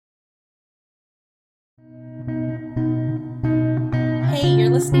Hey,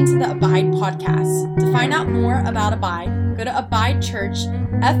 you're listening to the Abide podcast. To find out more about Abide, go to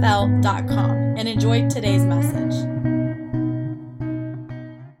abidechurchfl.com and enjoy today's message.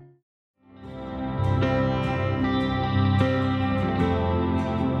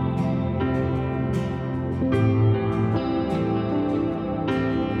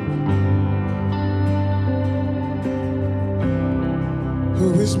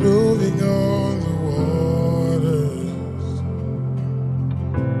 Who is moving on the waters?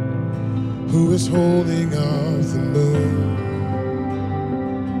 Who is holding up the moon?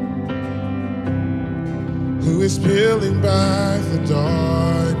 Who is peeling back the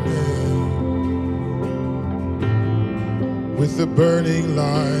darkness with the burning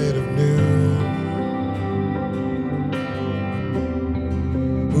light of noon?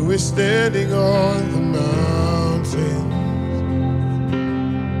 Who is standing on the mountain?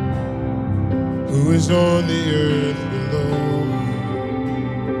 Who is on the earth below?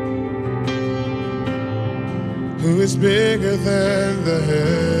 Who is bigger than the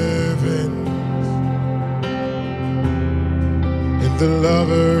heavens and the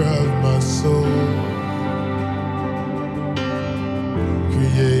lover of my soul?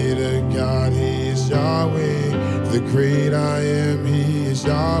 Creator God, He is Yahweh. The great I am, He is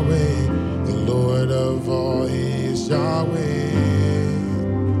Yahweh. The Lord of all, He is Yahweh.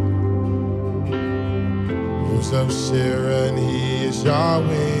 Of Sharon, He is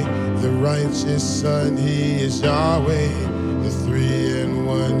Yahweh. The righteous Son, He is Yahweh. The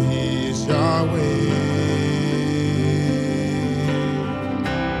 3-in-1, He is Yahweh.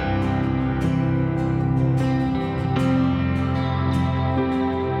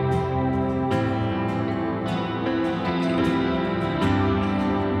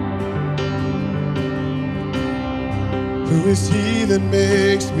 Who is He that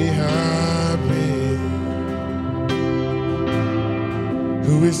makes me happy?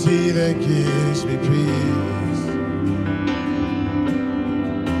 Who is He that gives me peace?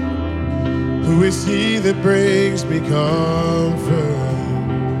 Who is He that brings me comfort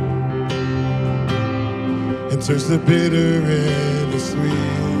and turns the bitter into sweet?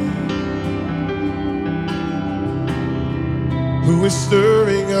 Who is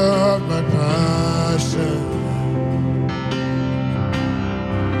stirring up my passion?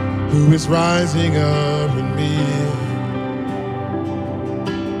 Who is rising up in me?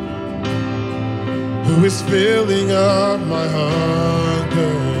 Who is filling up my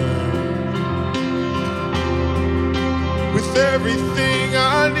hunger with everything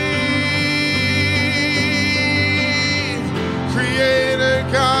I need? Creator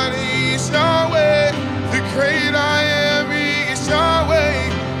God, He is Yahweh. The great I am, He is Yahweh.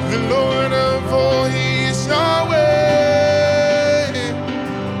 The Lord of all, He is Yahweh.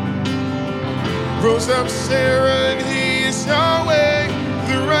 Rose up Sharon, He is Yahweh.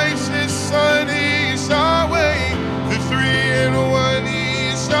 The righteous Son, He is Yahweh. The 3-in-1, He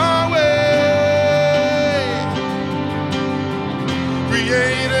is Yahweh.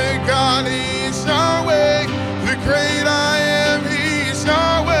 Creator God, He is Yahweh. The great I am, He is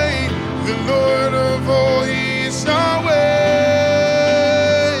Yahweh. The Lord of all, He is Yahweh.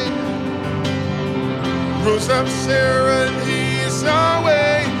 Rose up Sharon, He is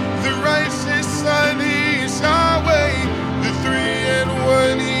Yahweh. The righteous Son, He is Yahweh. The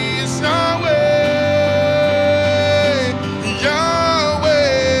 3-in-1, He is Yahweh.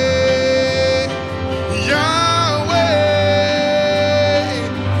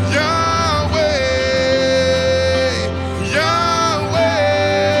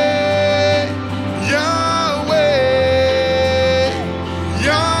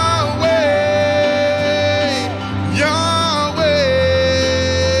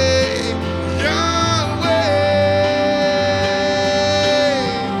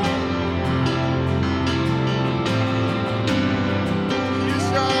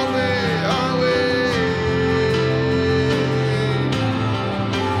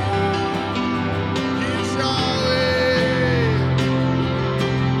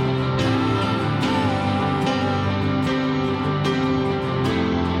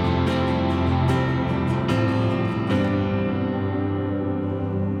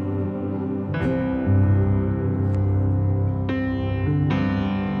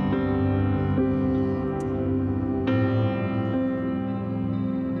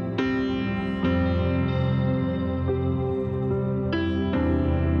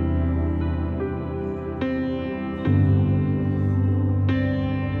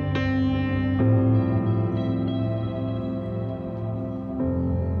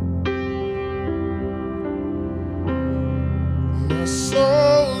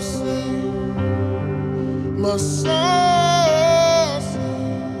 My soul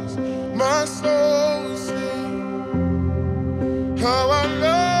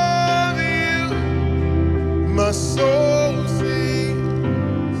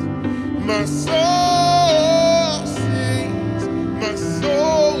My soul sings, my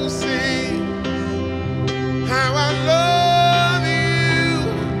soul sings, how I love you.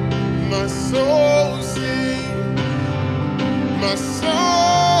 My soul sings, my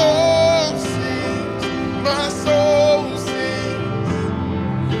soul sings, my soul sings,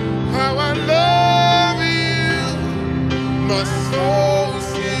 how I love you. My soul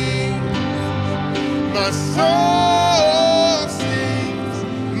sings, my soul sings,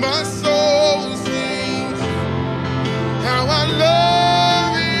 my soul sings, how I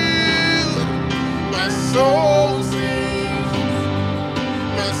love you. My soul sings,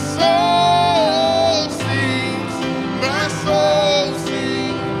 my soul sings, my soul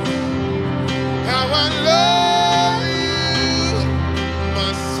sings, how I love you.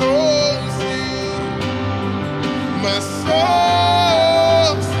 My soul sings, my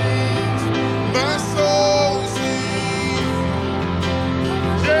soul sings, my soul sings,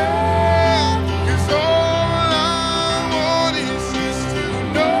 yeah, 'cause all I want is just to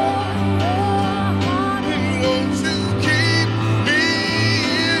know, and won't you keep me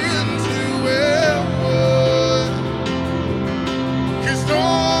here until we're 'cause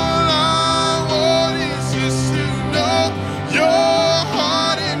all I want is just to know your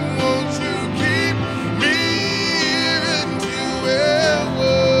heart, and won't you keep me here until we're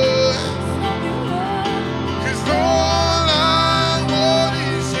 'cause all I want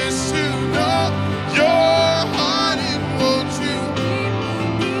is just to know your heart, and won't you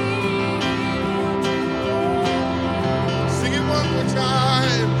sing it one more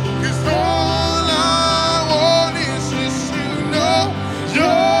time. 'Cause all I want is just to know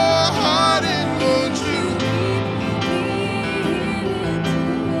your heart, and won't you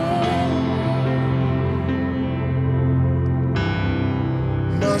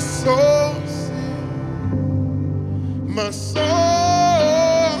my soul sings, my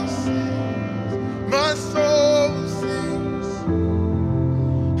soul sings, my soul sings,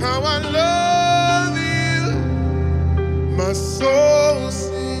 how I love you. My soul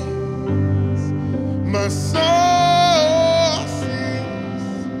sings, my soul sings.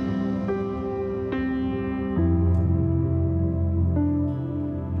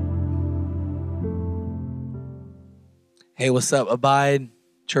 Hey, what's up, Abide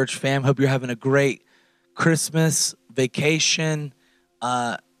Church fam? Hope you're having a great Christmas vacation.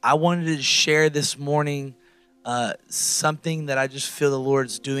 I wanted to share this morning something that I just feel the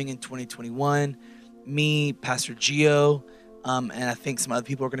Lord's doing in 2021. Me, Pastor Gio, and I think some other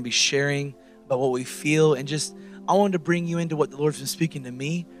people are going to be sharing about what we feel. And just, I wanted to bring you into what the Lord's been speaking to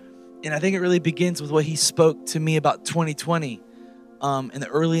me. And I think it really begins with what he spoke to me about 2020. And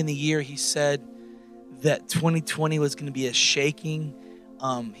early in the year, he said that 2020 was going to be a shaking.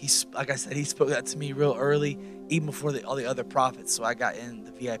 Like I said, he spoke that to me real early, even before all the other prophets. So I got in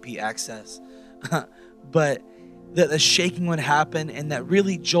the VIP access. But the shaking would happen, and that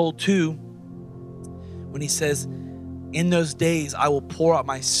really Joel 2, when he says, in those days I will pour out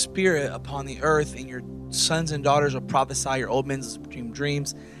my spirit upon the earth, and your sons and daughters will prophesy, your old men dream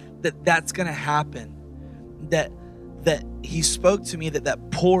dreams, that's going to happen. That he spoke to me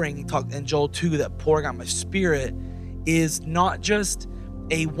that pouring, he talked in Joel 2, that pouring out my spirit is not just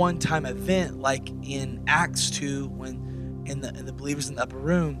a one-time event like in Acts 2 when in the believers in the upper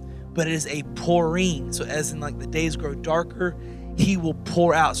room, but it is a pouring. So as in like the days grow darker, he will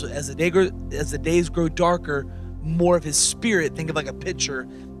pour out. So as the days grow darker, more of his spirit, think of like a pitcher,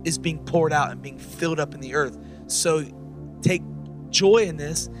 is being poured out and being filled up in the earth. So take joy in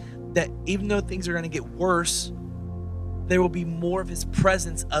this, that even though things are going to get worse, there will be more of his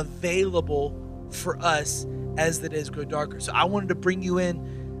presence available for us as the days grow darker. So I wanted to bring you in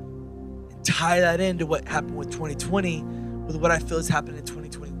and tie that into what happened with 2020 with what I feel is happening in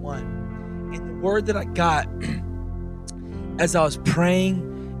 2021. And the word that I got as I was praying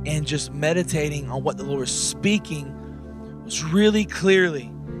and just meditating on what the Lord was speaking was really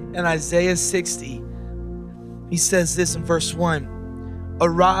clearly in Isaiah 60. He says this in verse 1,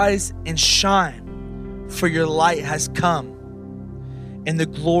 "Arise and shine, for your light has come, and the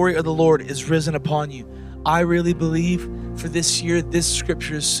glory of the Lord is risen upon you." I really believe for this year, this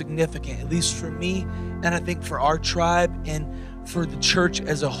scripture is significant, at least for me, and I think for our tribe and for the church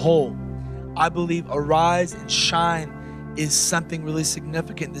as a whole. I believe arise and shine is something really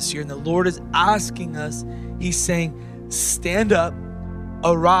significant this year. And the Lord is asking us, he's saying, stand up,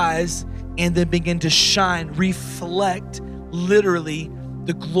 arise, and then begin to shine, reflect literally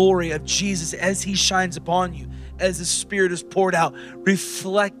the glory of Jesus as he shines upon you, as the Spirit is poured out.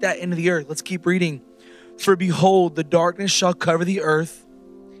 Reflect that into the earth. Let's keep reading. "For behold, the darkness shall cover the earth,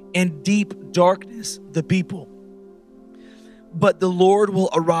 and deep darkness the people. But the Lord will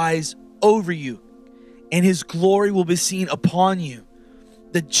arise over you, and his glory will be seen upon you.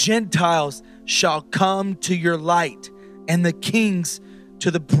 The Gentiles shall come to your light, and the kings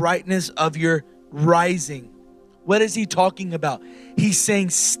to the brightness of your rising. What is he talking about? He's saying,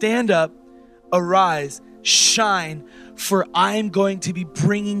 stand up, arise, shine, for I am going to be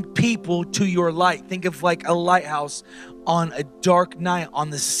bringing people to your light. Think of like a lighthouse on a dark night on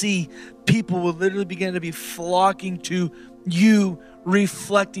the sea. People will literally begin to be flocking to you,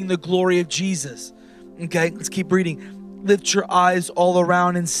 reflecting the glory of Jesus. Okay, let's keep reading. Lift your eyes all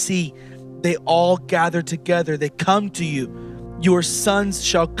around and see. They all gather together. They come to you. Your sons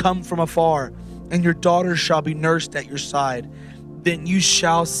shall come from afar, and your daughters shall be nursed at your side. Then you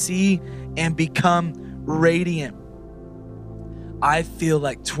shall see and become radiant. I feel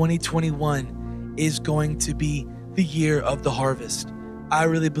like 2021 is going to be the year of the harvest. I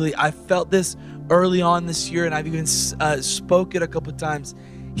really believe. I felt this early on this year, and I've even spoke it a couple of times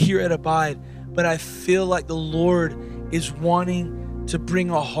here at Abide. But I feel like the Lord is wanting to bring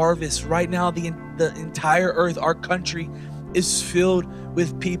a harvest. Right now, the entire earth, our country, is filled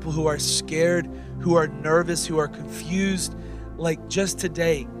with people who are scared, who are nervous, who are confused. Like just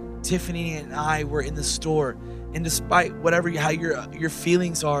today, Tiffany and I were in the store, and despite how your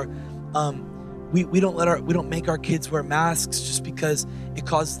feelings are, we don't make our kids wear masks just because it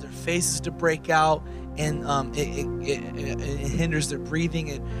causes their faces to break out, and it hinders their breathing.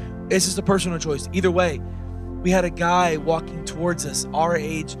 And it's just a personal choice. Either way, we had a guy walking towards us, our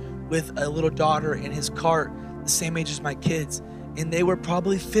age, with a little daughter in his cart, the same age as my kids, and they were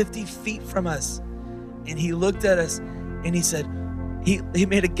probably 50 feet from us. And he looked at us, and he said, he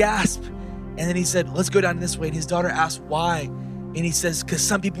made a gasp, and then he said, let's go down this way. And his daughter asked why, and he says, because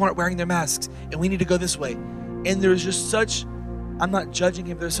some people aren't wearing their masks, and we need to go this way. And there was just such, I'm not judging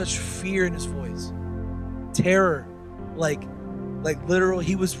him, there's such fear in his voice, terror, like literal,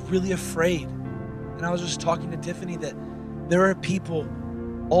 he was really afraid. And I was just talking to Tiffany that there are people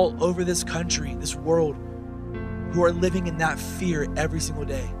all over this country, this world, who are living in that fear every single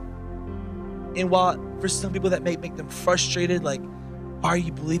day. And while for some people that may make them frustrated, like, why are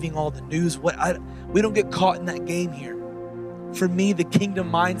you believing all the news? We don't get caught in that game here. For me, the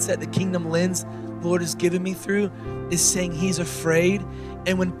kingdom mindset, the kingdom lens the Lord has given me through is saying he's afraid.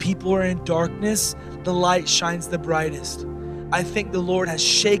 And when people are in darkness, the light shines the brightest. I think the Lord has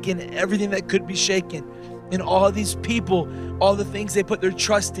shaken everything that could be shaken. And all these people, all the things they put their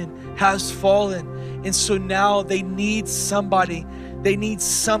trust in has fallen. And so now they need somebody. They need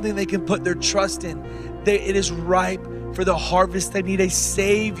something they can put their trust in. It is ripe for the harvest. They need a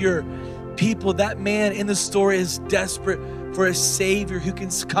savior. People, that man in the story is desperate for a savior who can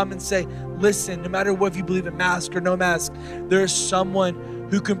come and say, listen, no matter what, if you believe in mask or no mask, there is someone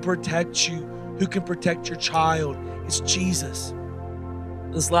who can protect you, who can protect your child. It's Jesus.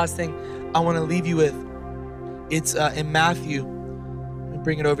 This last thing I want to leave you with, it's in Matthew. Let me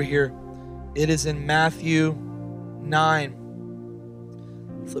bring it over here. It is in Matthew 9.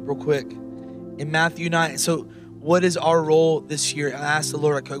 Flip real quick. In Matthew 9. So what is our role this year? I asked the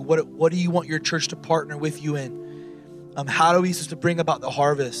Lord, like, what do you want your church to partner with you in? How do we supposed to bring about the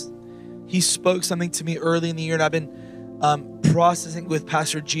harvest? He spoke something to me early in the year, and I've been processing with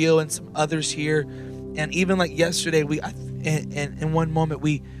Pastor Gio and some others here. And even like yesterday, in one moment,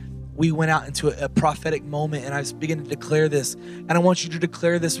 we went out into a prophetic moment, and I was beginning to declare this. And I want you to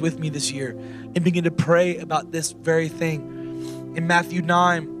declare this with me this year and begin to pray about this very thing. In Matthew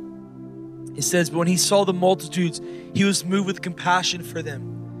 9, it says, but when he saw the multitudes, he was moved with compassion for them,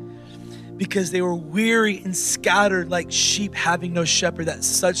 because they were weary and scattered like sheep having no shepherd. That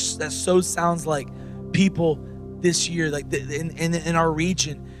so sounds like people this year, like in our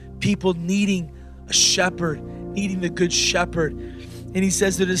region, people needing a shepherd, needing the good shepherd. And he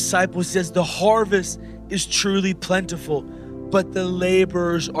says to the disciples, he says, the harvest is truly plentiful, but the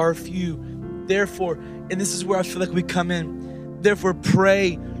laborers are few. Therefore, and this is where I feel like we come in, therefore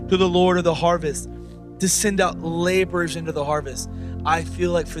pray to the Lord of the harvest to send out laborers into the harvest. I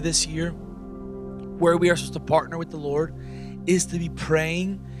feel like for this year, where we are supposed to partner with the Lord is to be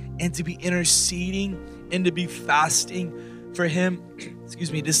praying and to be interceding and to be fasting for him,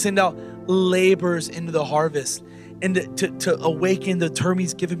 to send out laborers into the harvest, and to awaken the term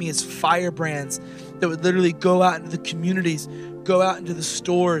he's given me as firebrands that would literally go out into the communities, go out into the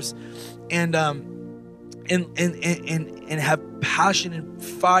stores, and have passion and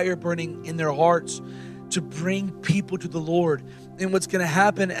fire burning in their hearts to bring people to the Lord. And what's going to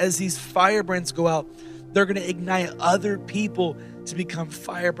happen as these firebrands go out, they're going to ignite other people to become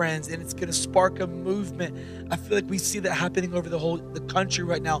firebrands, and it's going to spark a movement. I feel like we see that happening over the country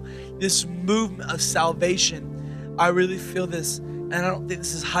right now. This movement of salvation. I really feel this and I don't think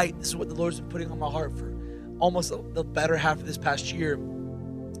this is hype. This is what the Lord's been putting on my heart for almost the better half of this past year,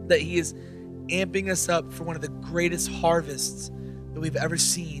 that he is amping us up for one of the greatest harvests that we've ever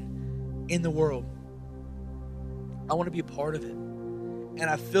seen in the world. I want to be a part of it. And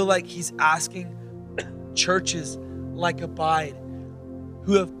I feel like he's asking churches like Abide,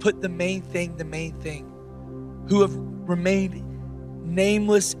 who have put the main thing, who have remained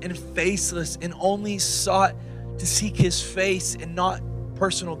nameless and faceless and only sought to seek his face and not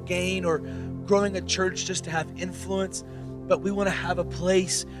personal gain or growing a church just to have influence, but we want to have a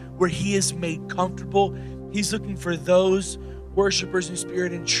place where he is made comfortable. He's looking for those worshipers in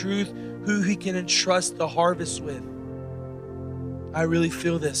spirit and truth who he can entrust the harvest with. I really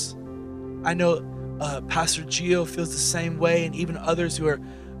feel this. I know Pastor Gio feels the same way, and even others who are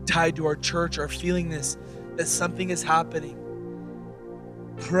tied to our church are feeling this, that something is happening.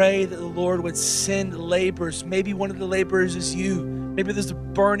 Pray that the Lord would send laborers. Maybe one of the laborers is you. Maybe there's a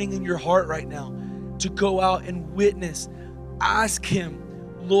burning in your heart right now to go out and witness. Ask him,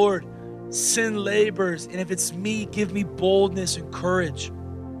 Lord, send laborers. And if it's me, give me boldness and courage.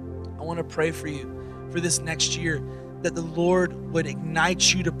 I want to pray for you for this next year, that the Lord would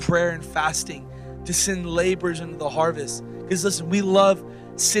ignite you to prayer and fasting, to send laborers into the harvest. Because listen, we love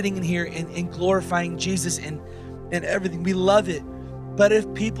sitting in here and glorifying Jesus and everything. We love it. But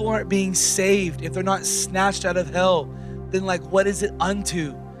if people aren't being saved, if they're not snatched out of hell, then like, what is it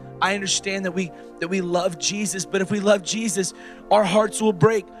unto? I understand that we love Jesus, but if we love Jesus, our hearts will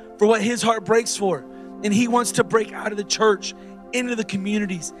break for what his heart breaks for. And he wants to break out of the church, into the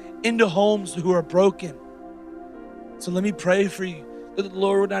communities, into homes who are broken. So let me pray for you, that the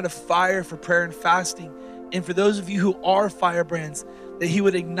Lord would ignite a fire for prayer and fasting. And for those of you who are firebrands, that he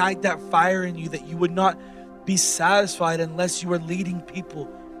would ignite that fire in you, that you would not be satisfied unless you are leading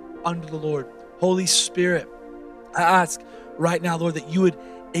people unto the Lord. Holy Spirit, I ask right now, Lord, that you would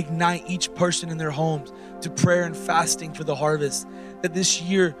ignite each person in their homes to prayer and fasting for the harvest, that this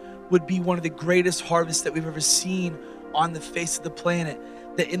year would be one of the greatest harvests that we've ever seen on the face of the planet,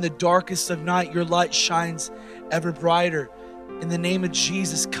 that in the darkest of night, your light shines ever brighter. In the name of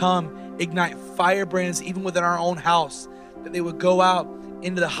Jesus, come, ignite firebrands even within our own house, that they would go out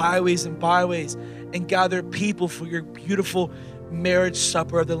into the highways and byways and gather people for your beautiful marriage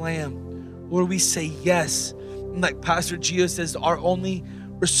supper of the Lamb. Lord, we say yes. And like Pastor Gio says, our only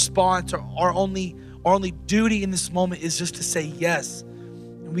response, or our only duty in this moment is just to say yes.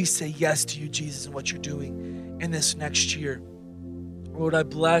 And we say yes to you, Jesus, and what you're doing in this next year. Lord, I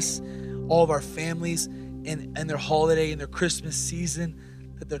bless all of our families and their holiday and their Christmas season,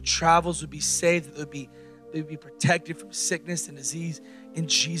 that their travels would be safe, that they would be protected from sickness and disease. In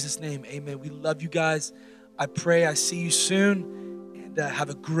Jesus' name, amen. We love you guys. I pray I see you soon, and have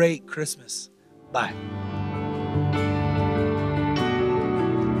a great Christmas. Bye.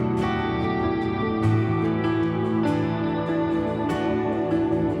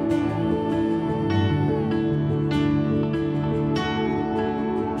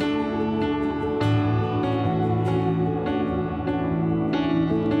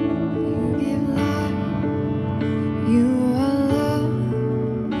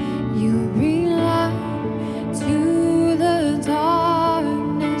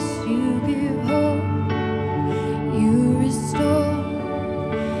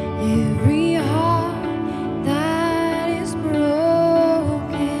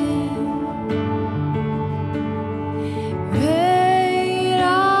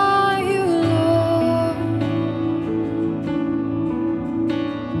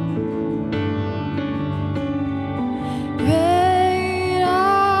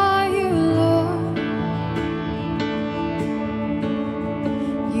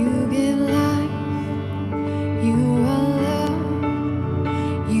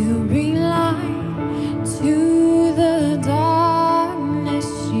 You bring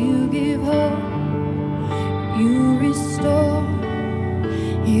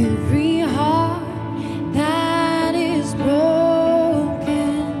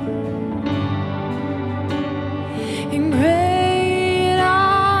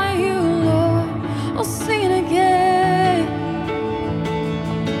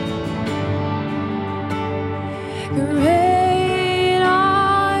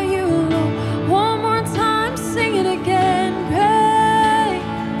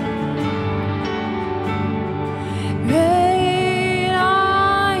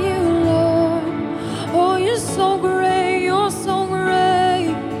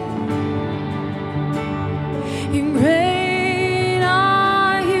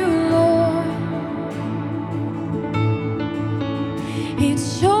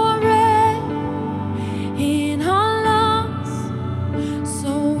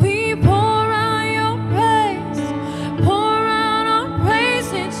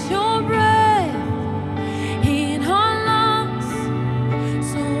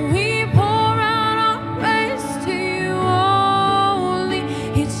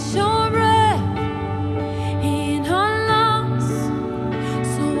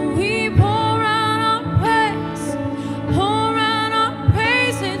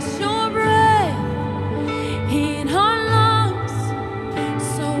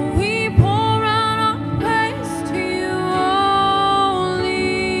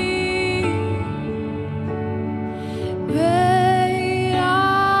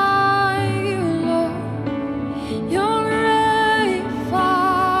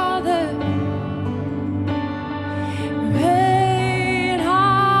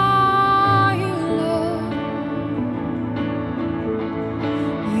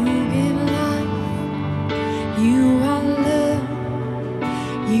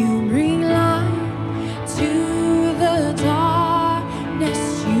You bring light to the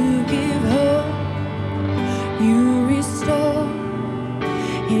darkness. You give hope. You restore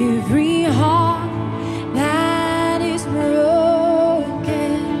every heart that is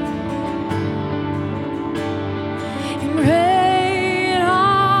broken. And great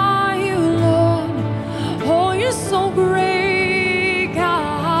are you, Lord. Oh, you're so great,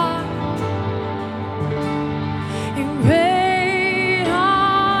 God. And great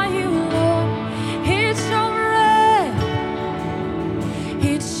are you, Lord. It's your breath.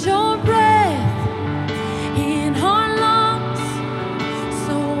 It's your breath in our lungs.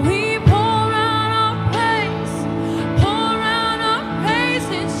 So we pour out our praise. Pour out our praise.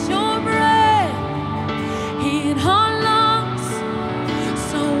 It's your breath in our lungs.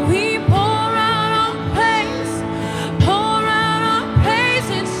 So we pour out our praise. Pour out our praise.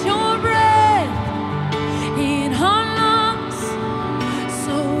 It's your breath in our lungs.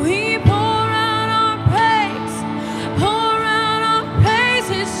 So we pour out our praise. Pour out our praise.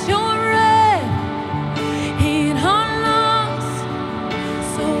 It's your breath in our lungs.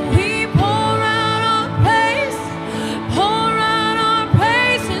 So we pour out our praise. Pour out our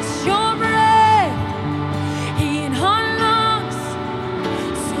praise. It's your breath in our lungs.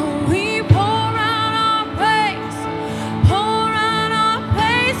 So we pour out our praise. Pour out our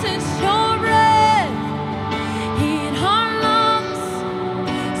praise. It's your breath in our lungs.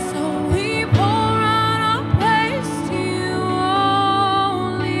 So we pour out our praise to you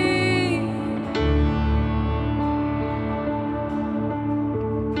only.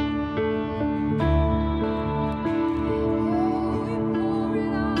 Oh, we pour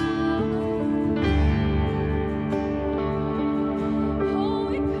it out. Oh,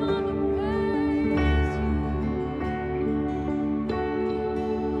 we come to praise you.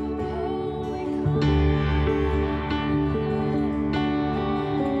 Oh, we come.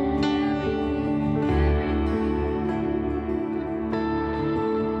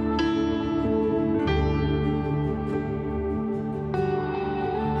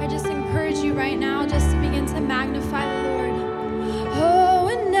 I just encourage you right now just to begin to magnify the Lord. Oh,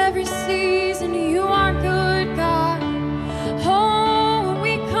 in every season you are good, God. Oh,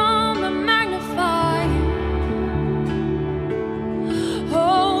 we come to magnify you.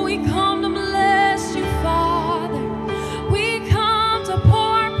 Oh, we come to bless you, Father. We come to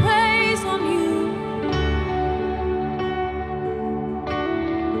pour our praise on you.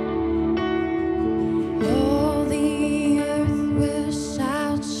 All the earth will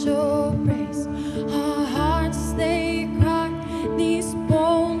shout your praise. Our hearts they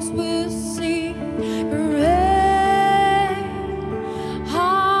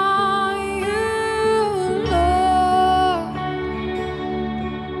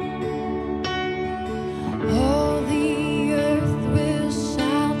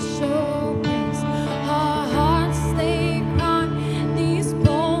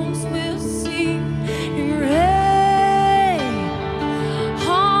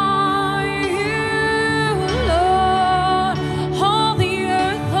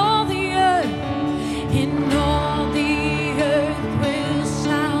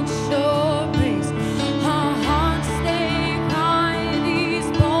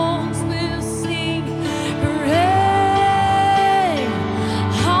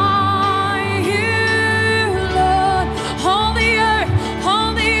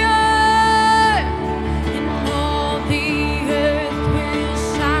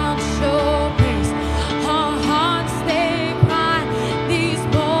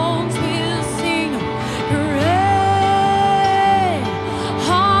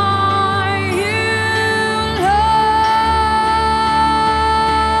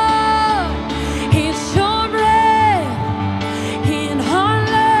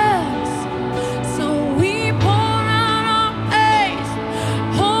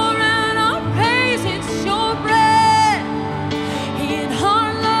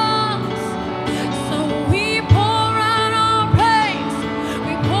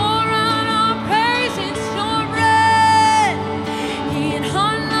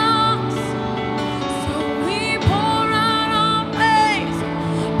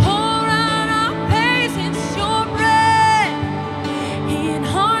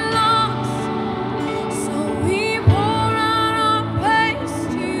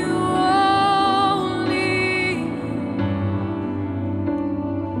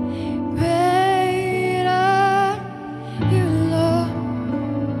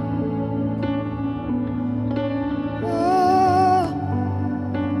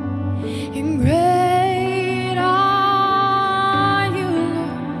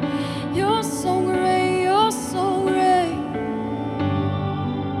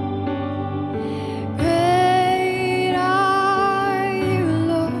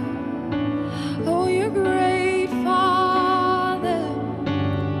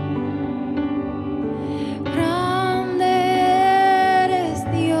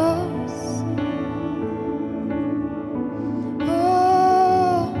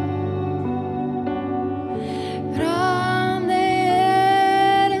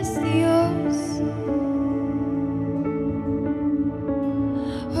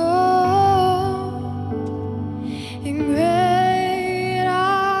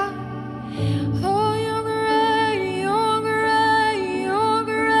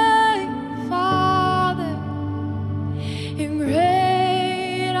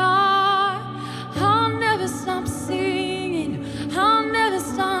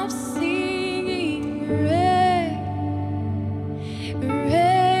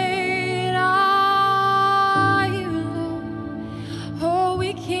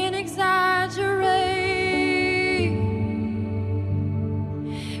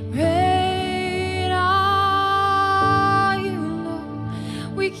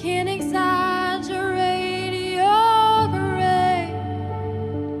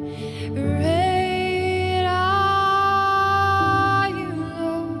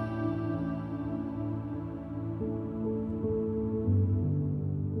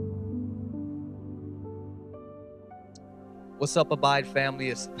What's up, Abide family?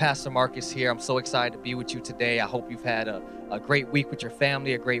 It's Pastor Marcus here. I'm so excited to be with you today. I hope you've had a great week with your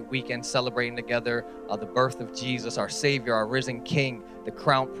family, a great weekend celebrating together the birth of Jesus, our Savior, our risen King, the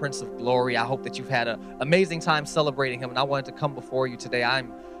crowned Prince of Glory. I hope that you've had an amazing time celebrating Him, and I wanted to come before you today.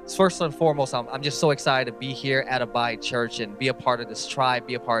 First and foremost, I'm just so excited to be here at Abide Church and be a part of this tribe,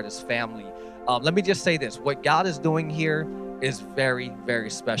 be a part of this family. Let me just say this. What God is doing here is very, very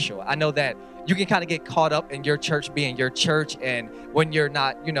special. I know that you can kind of get caught up in your church being your church, and when you're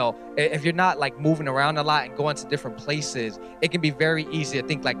not, if you're not like moving around a lot and going to different places, it can be very easy to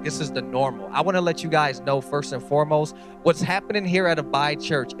think like this is the normal. I want to let you guys know first and foremost, what's happening here at Abide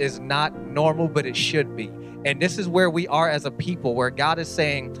Church is not normal, but it should be. And this is where we are as a people, where God is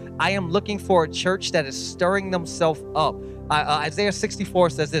saying, I am looking for a church that is stirring themselves up. Isaiah 64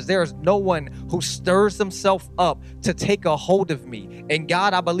 says this, there is no one who stirs himself up to take a hold of me. And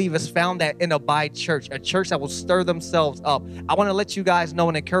God, I believe, has found that in Abide Church, a church that will stir themselves up. I want to let you guys know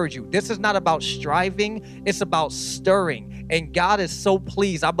and encourage you. This is not about striving. It's about stirring. And God is so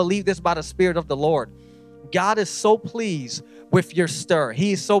pleased. I believe this by the Spirit of the Lord. God is so pleased with your stir.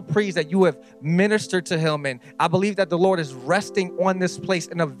 He is so pleased that you have ministered to Him. And I believe that the Lord is resting on this place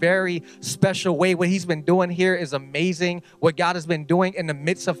in a very special way. What He's been doing here is amazing. What God has been doing in the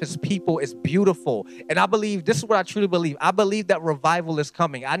midst of His people is beautiful. And I believe, this is what I truly believe. I believe that revival is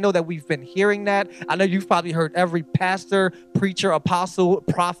coming. I know that we've been hearing that. I know you've probably heard every pastor, preacher, apostle,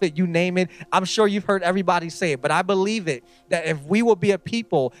 prophet, you name it. I'm sure you've heard everybody say it. But I believe it, that if we will be a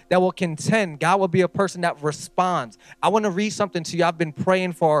people that will contend, God will be a person that responds. I want to read something to you. I've been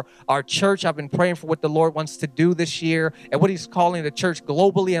praying for our church. I've been praying for what the Lord wants to do this year and what He's calling the church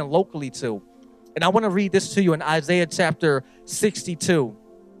globally and locally to. And I want to read this to you in Isaiah chapter 62.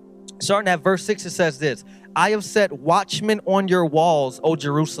 Starting at verse 6, it says this, I have set watchmen on your walls, O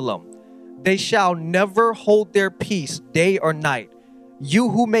Jerusalem. They shall never hold their peace day or night.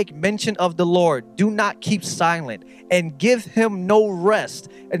 You who make mention of the Lord, do not keep silent and give Him no rest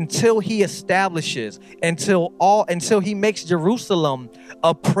until He establishes, until He makes Jerusalem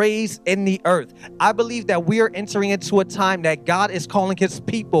a praise in the earth. I believe that we are entering into a time that God is calling His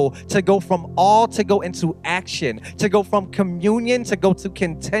people to go from awe to go into action, to go from communion to go to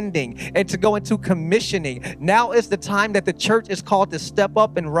contending, and to go into commissioning. Now is the time that the church is called to step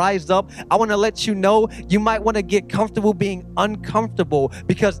up and rise up. I want to let you know, you might want to get comfortable being uncomfortable,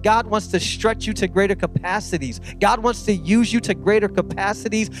 because God wants to stretch you to greater capacities. God wants to use you to greater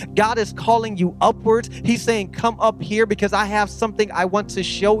capacities. God is calling you upwards. He's saying, come up here because I have something I want to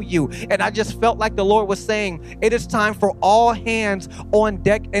show you. And I just felt like the Lord was saying, it is time for all hands on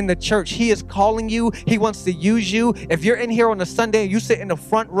deck in the church. He is calling you. He wants to use you. If you're in here on a Sunday and you sit in the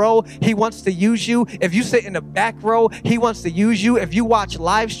front row, He wants to use you. If you sit in the back row, He wants to use you. If you watch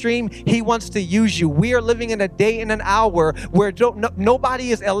live stream, He wants to use you. We are living in a day and an hour where nobody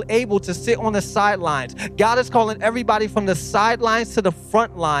is able to sit on the sidelines. God is calling everybody from the sidelines to the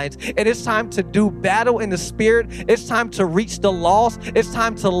front lines. And it's time to do battle in the Spirit. It's time to reach the lost. It's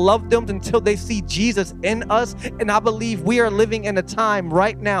time to love them until they see Jesus in us. And I believe we are living in a time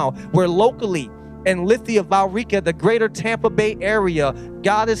right now where locally in Lithia, Valrica, the greater Tampa Bay area,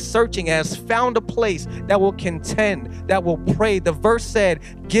 God is searching and has found a place that will contend, that will pray. The verse said,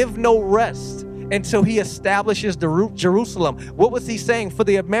 give no rest until He establishes Jerusalem. What was He saying? For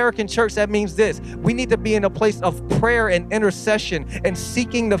the American church, that means this. We need to be in a place of prayer and intercession and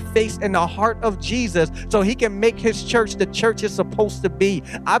seeking the face and the heart of Jesus so He can make His church the church it's supposed to be.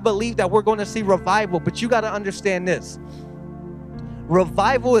 I believe that we're going to see revival, but you got to understand this.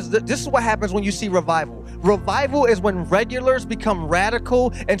 Revival is, this is what happens when you see revival. Revival is when regulars become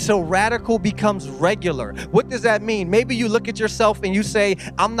radical until radical becomes regular. What does that mean? Maybe you look at yourself and you say,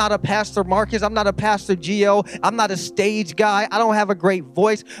 I'm not a Pastor Marcus, I'm not a Pastor Gio, I'm not a stage guy, I don't have a great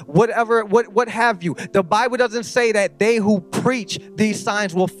voice, whatever, what have you. The Bible doesn't say that they who preach these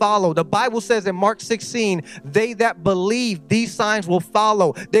signs will follow. The Bible says in Mark 16, they that believe these signs will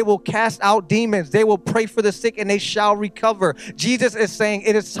follow. They will cast out demons. They will pray for the sick and they shall recover. Jesus is saying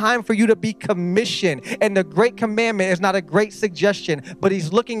it is time for you to be commissioned. And the great commandment is not a great suggestion, but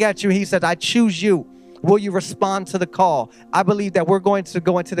He's looking at you. He says, I choose you. Will you respond to the call? I believe that we're going to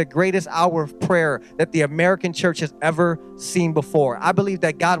go into the greatest hour of prayer that the American church has ever seen before. I believe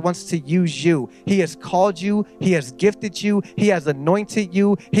that God wants to use you. He has called you. He has gifted you. He has anointed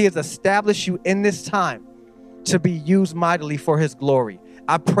you. He has established you in this time to be used mightily for His glory.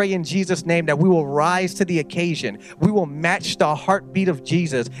 I pray in Jesus' name that we will rise to the occasion. We will match the heartbeat of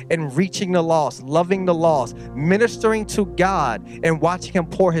Jesus in reaching the lost, loving the lost, ministering to God, and watching Him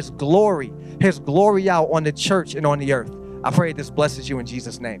pour His glory out on the church and on the earth. I pray this blesses you in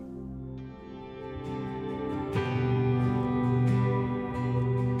Jesus' name.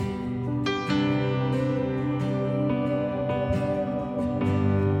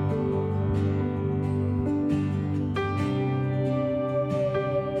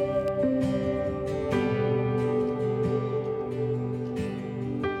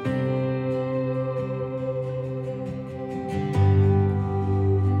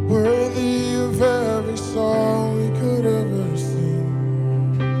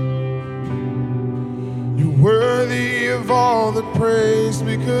 praise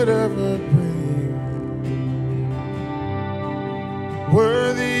we could ever bring.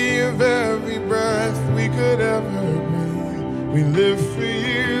 Worthy of every breath we could ever breathe. We live for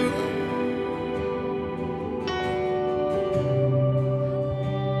you.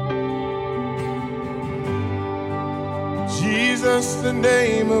 Jesus, the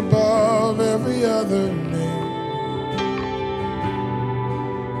name above every other name.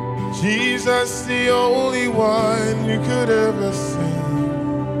 Jesus, the only one you could ever sing.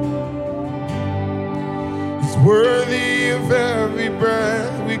 He's worthy of every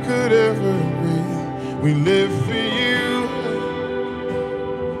breath we could ever breathe. We live for you.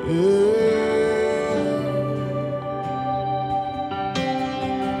 Yeah.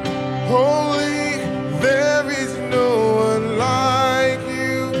 Holy, there is no one like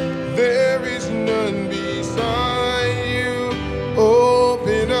you. There is none beside you.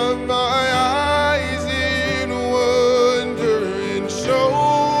 Open up my eyes in wonder and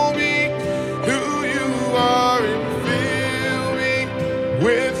show me who you are and fill me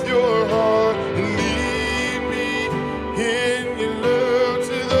with your heart and lead me in your love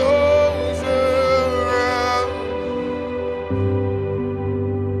to those around.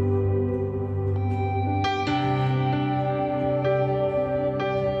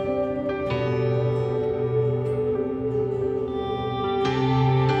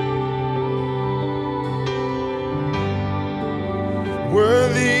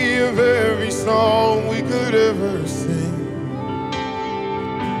 Worthy of every song we could ever sing.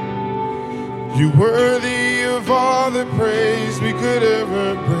 You're worthy of all the praise we could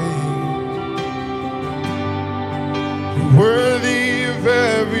ever bring. You're worthy of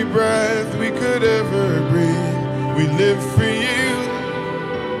every breath we could ever breathe. We live for you.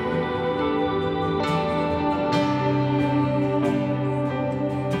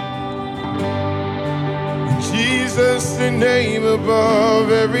 Jesus, the name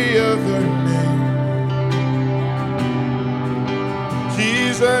above every other name.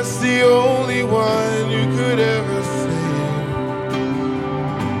 Jesus, the only one you could ever save.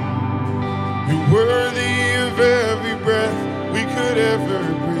 You're worthy of every breath we could ever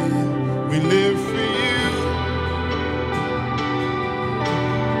breathe. We live for you.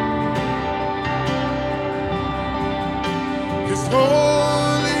 'Cause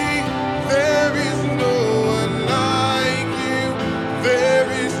holy, there is no one like you. There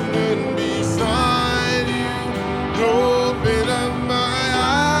is none beside you. Open up my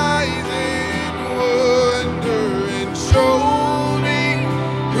eyes in wonder and show me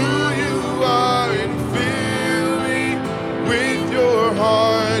who you are and fill me with your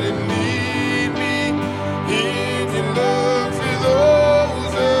heart and lead me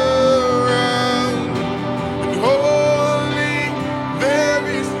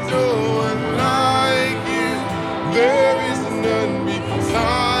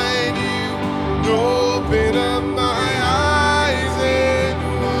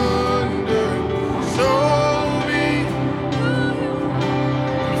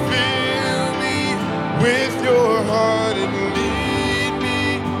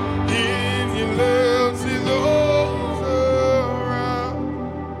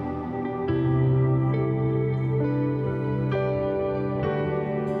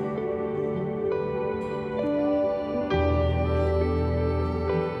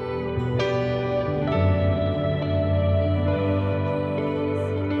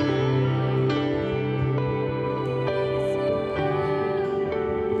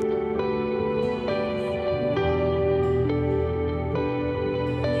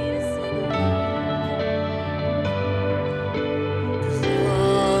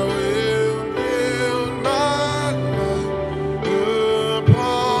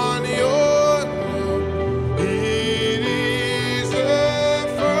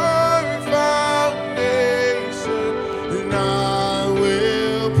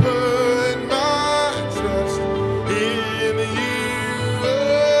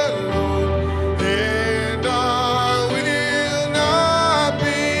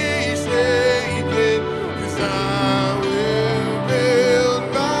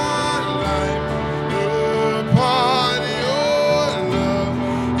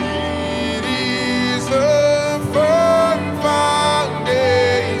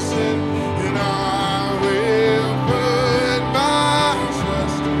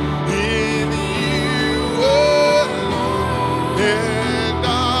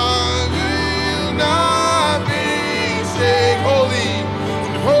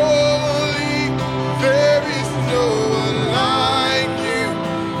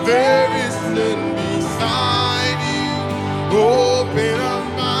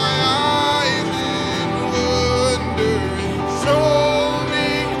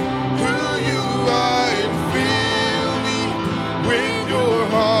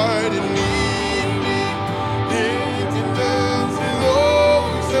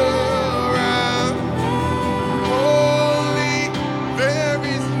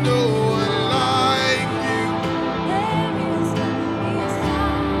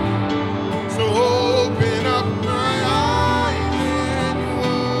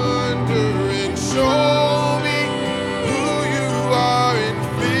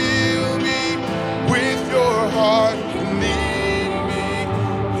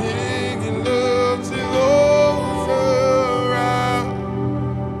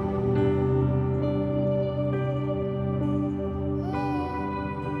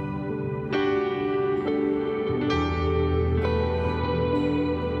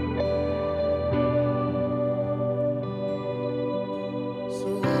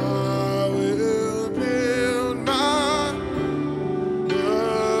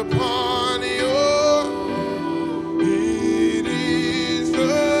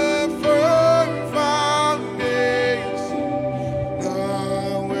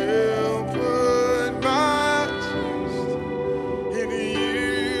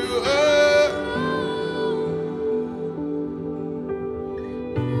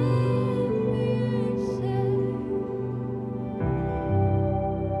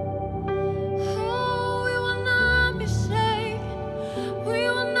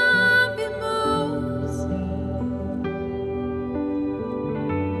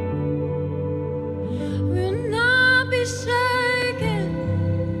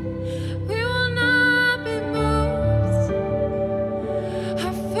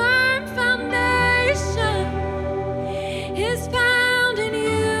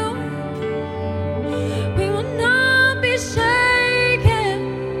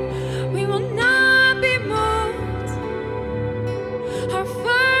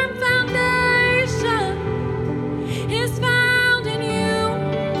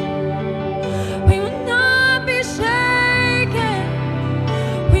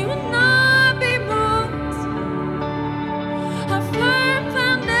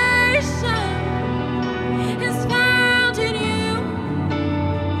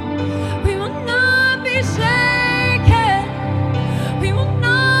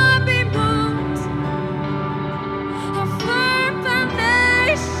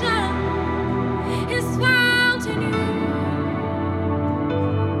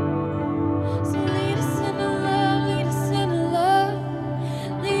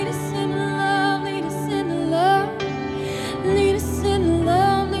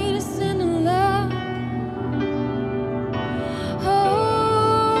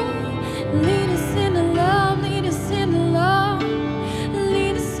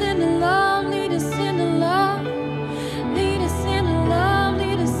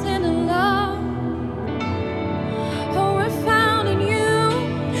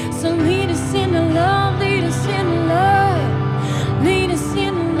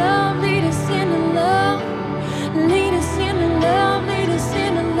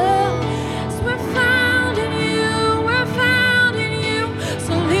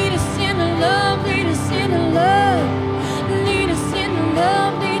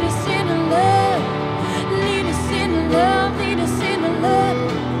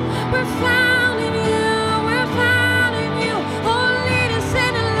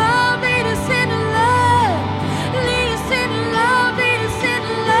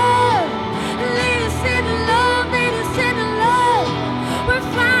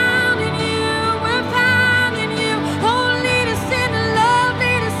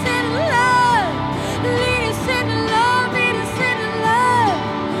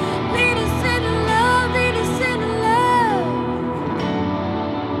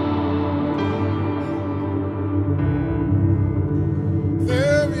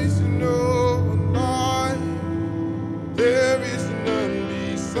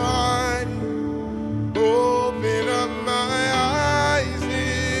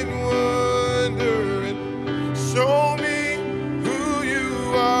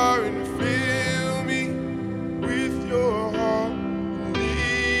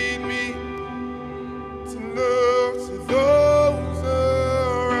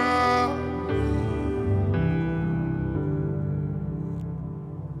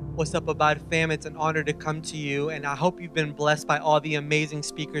What's up, Abide fam? It's an honor to come to you, and I hope you've been blessed by all the amazing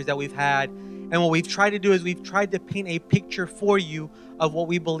speakers that we've had. And what we've tried to do is we've tried to paint a picture for you of what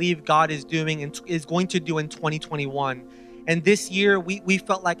we believe God is doing and is going to do in 2021. And this year, we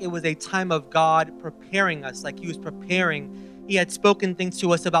felt like it was a time of God preparing us, like He was preparing. He had spoken things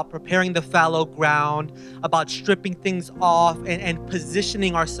to us about preparing the fallow ground, about stripping things off and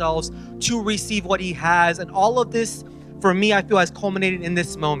positioning ourselves to receive what He has. And all of this, for me, I feel has culminated in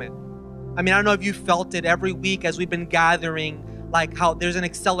this moment. I mean, I don't know if you felt it every week as we've been gathering, like how there's an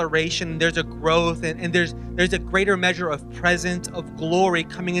acceleration, there's a growth, and there's a greater measure of presence, of glory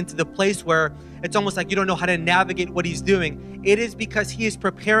coming into the place where it's almost like you don't know how to navigate what He's doing. It is because He is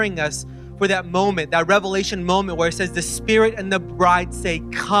preparing us for that moment, that revelation moment where it says the Spirit and the bride say,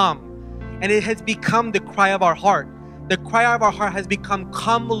 come. And it has become the cry of our heart. The cry of our heart has become,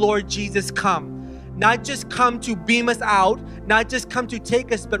 come, Lord Jesus, come. Not just come to beam us out, not just come to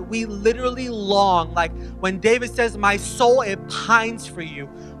take us, but we literally long. Like when David says, my soul, it pines for you.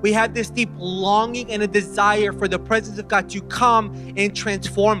 We have this deep longing and a desire for the presence of God to come and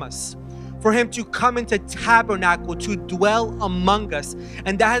transform us. For Him to come into tabernacle, to dwell among us.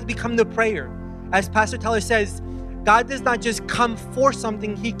 And that has become the prayer. As Pastor Tyler says, God does not just come for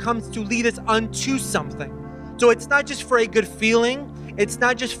something, He comes to lead us unto something. So it's not just for a good feeling. It's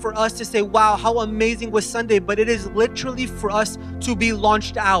not just for us to say, wow, how amazing was Sunday, but it is literally for us to be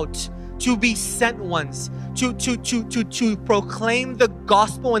launched out, to be sent ones, to proclaim the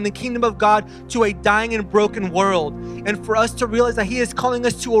gospel and the kingdom of God to a dying and broken world. And for us to realize that He is calling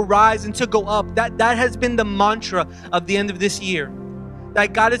us to arise and to go up. That has been the mantra of the end of this year.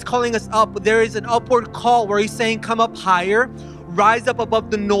 That God is calling us up. There is an upward call where He's saying, come up higher, rise up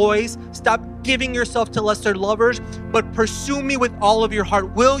above the noise, stop giving yourself to lesser lovers, but pursue me with all of your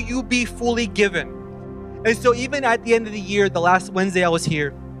heart. Will you be fully given? And so even at the end of the year, the last Wednesday I was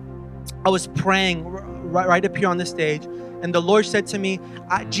here, I was praying right up here on the stage, and the Lord said to me,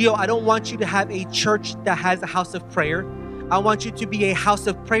 Gio, I don't want you to have a church that has a house of prayer. I want you to be a house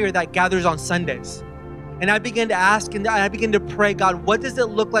of prayer that gathers on Sundays. And I began to ask and I began to pray, God, what does it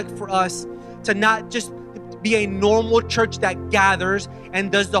look like for us to not just be a normal church that gathers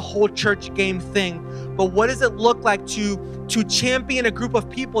and does the whole church game thing, but what does it look like to champion a group of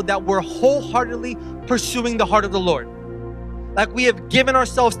people that were wholeheartedly pursuing the heart of the Lord? Like we have given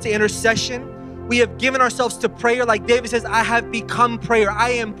ourselves to intercession. We have given ourselves to prayer. Like David says, I have become prayer.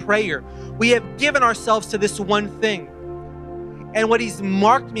 I am prayer. We have given ourselves to this one thing. And what He's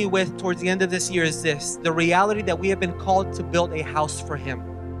marked me with towards the end of this year is this, the reality that we have been called to build a house for Him.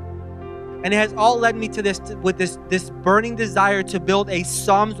 And it has all led me to this burning desire to build a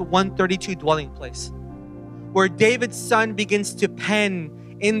Psalms 132 dwelling place, where David's son begins to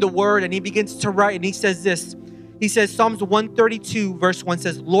pen in the word and he begins to write, and he says this. He says, Psalms 132 verse 1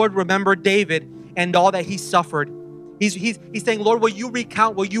 says, Lord, remember David and all that he suffered. He's saying, Lord, will you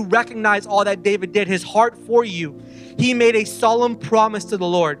recount, will you recognize all that David did, his heart for you? He made a solemn promise to the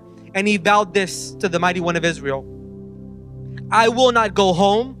Lord, and he vowed this to the mighty one of Israel. I will not go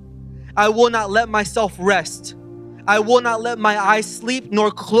home. I will not let myself rest. I will not let my eyes sleep, nor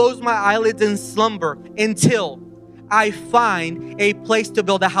close my eyelids in slumber until I find a place to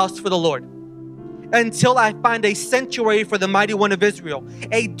build a house for the Lord. Until I find a sanctuary for the mighty one of Israel,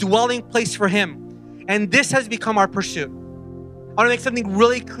 a dwelling place for Him. And this has become our pursuit. I want to make something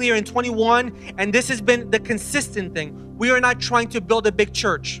really clear in 21, and this has been the consistent thing. We are not trying to build a big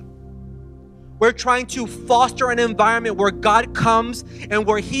church. We're trying to foster an environment where God comes and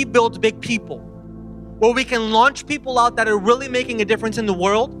where He builds big people. Where we can launch people out that are really making a difference in the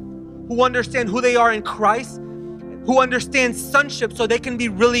world, who understand who they are in Christ, who understand sonship so they can be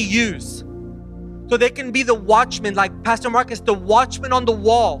really used. So they can be the watchmen, like Pastor Marcus, the watchmen on the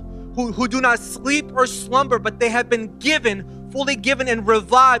wall, who do not sleep or slumber, but they have been given, fully given and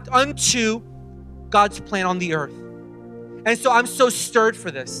revived unto God's plan on the earth. And so I'm so stirred for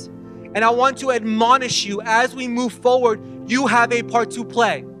this. And I want to admonish you as we move forward, you have a part to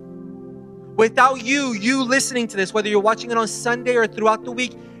play. Without you listening to this, whether you're watching it on Sunday or throughout the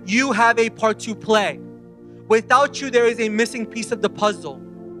week, you have a part to play. Without you, there is a missing piece of the puzzle.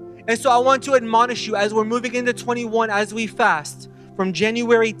 And so I want to admonish you as we're moving into 21, as we fast from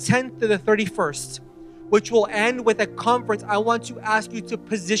January 10th to the 31st, which will end with a conference. I want to ask you to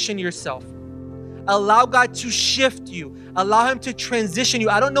position yourself. Allow God to shift you. Allow Him to transition you.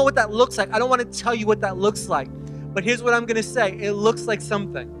 I don't know what that looks like. I don't want to tell you what that looks like. But here's what I'm going to say. It looks like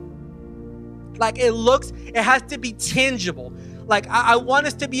something. Like it has to be tangible. Like I want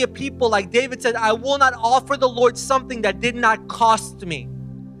us to be a people, like David said, I will not offer the Lord something that did not cost me.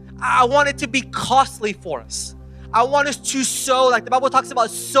 I want it to be costly for us. I want us to sow, like the Bible talks about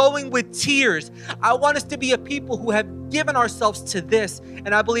sowing with tears. I want us to be a people who have given ourselves to this,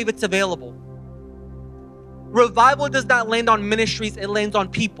 and I believe it's available. Revival does not land on ministries, it lands on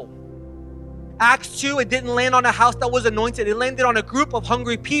people. Acts 2, it didn't land on a house that was anointed. It landed on a group of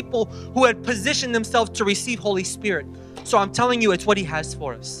hungry people who had positioned themselves to receive Holy Spirit. So I'm telling you, it's what He has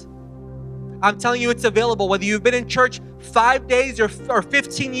for us. I'm telling you, it's available. Whether you've been in church 5 days or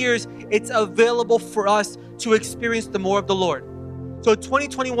 15 years, it's available for us to experience the more of the Lord. So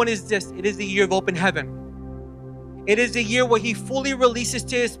 2021 is this. It is the year of open heaven. It is the year where He fully releases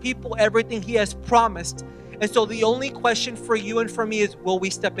to His people everything He has promised. And so the only question for you and for me is, will we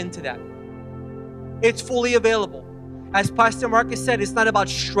step into that? It's fully available. As Pastor Marcus said, it's not about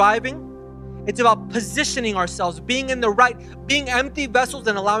striving. It's about positioning ourselves, being in the right, being empty vessels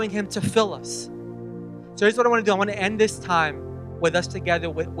and allowing Him to fill us. So here's what I want to do. I want to end this time with us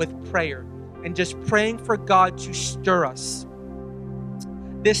together with prayer and just praying for God to stir us.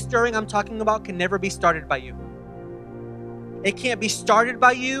 This stirring I'm talking about can never be started by you. It can't be started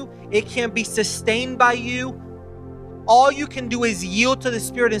by you. It can't be sustained by you. All you can do is yield to the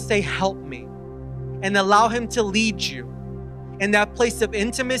Spirit and say, help me. And allow Him to lead you in that place of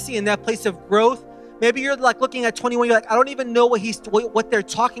intimacy, in that place of growth. Maybe you're like looking at 21, you're like, I don't even know what they're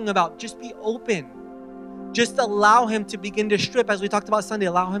talking about. Just be open. Just allow Him to begin to strip, as we talked about Sunday,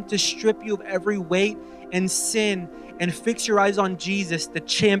 allow Him to strip you of every weight and sin and fix your eyes on Jesus, the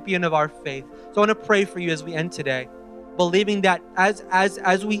champion of our faith. So I want to pray for you as we end today, believing that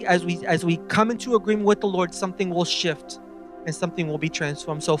as we come into agreement with the Lord, something will shift and something will be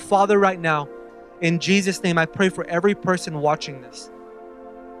transformed. So Father, right now, in Jesus' name, I pray for every person watching this.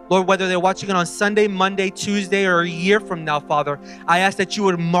 Lord, whether they're watching it on Sunday, Monday, Tuesday, or a year from now, Father, I ask that you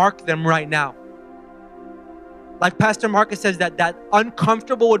would mark them right now. Like Pastor Marcus says, that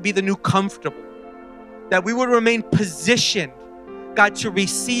uncomfortable would be the new comfortable. That we would remain positioned, God, to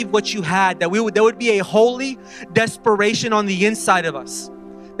receive what you had. That there would be a holy desperation on the inside of us.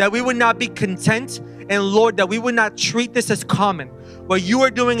 That we would not be content. And Lord, that we would not treat this as common. What you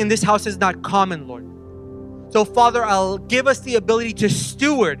are doing in this house is not common, Lord. So Father, I'll give us the ability to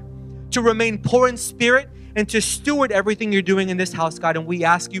steward, to remain poor in spirit, and to steward everything you're doing in this house, God. And we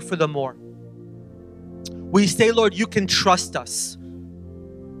ask you for the more. We say, Lord, you can trust us.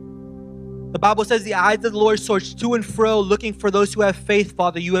 The Bible says the eyes of the Lord search to and fro, looking for those who have faith.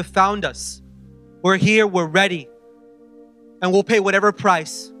 Father, you have found us. We're here, we're ready, and we'll pay whatever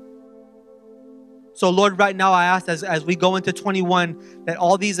price. So Lord, right now I ask as we go into 21, that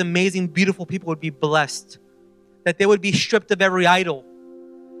all these amazing, beautiful people would be blessed. That they would be stripped of every idol.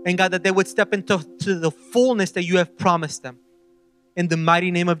 And God, that they would step into the fullness that you have promised them. In the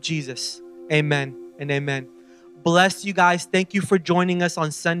mighty name of Jesus, amen and amen. Bless you guys. Thank you for joining us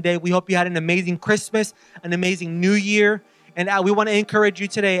on Sunday. We hope you had an amazing Christmas, an amazing New Year. And we want to encourage you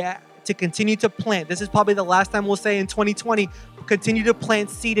today to continue to plant. This is probably the last time we'll say in 2020, continue to plant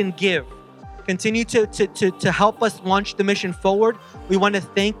seed and give. Continue to help us launch the mission forward. We want to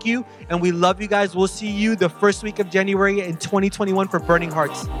thank you and we love you guys. We'll see you the first week of January in 2021 for Burning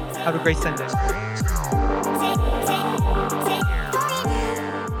Hearts. Have a great Sunday.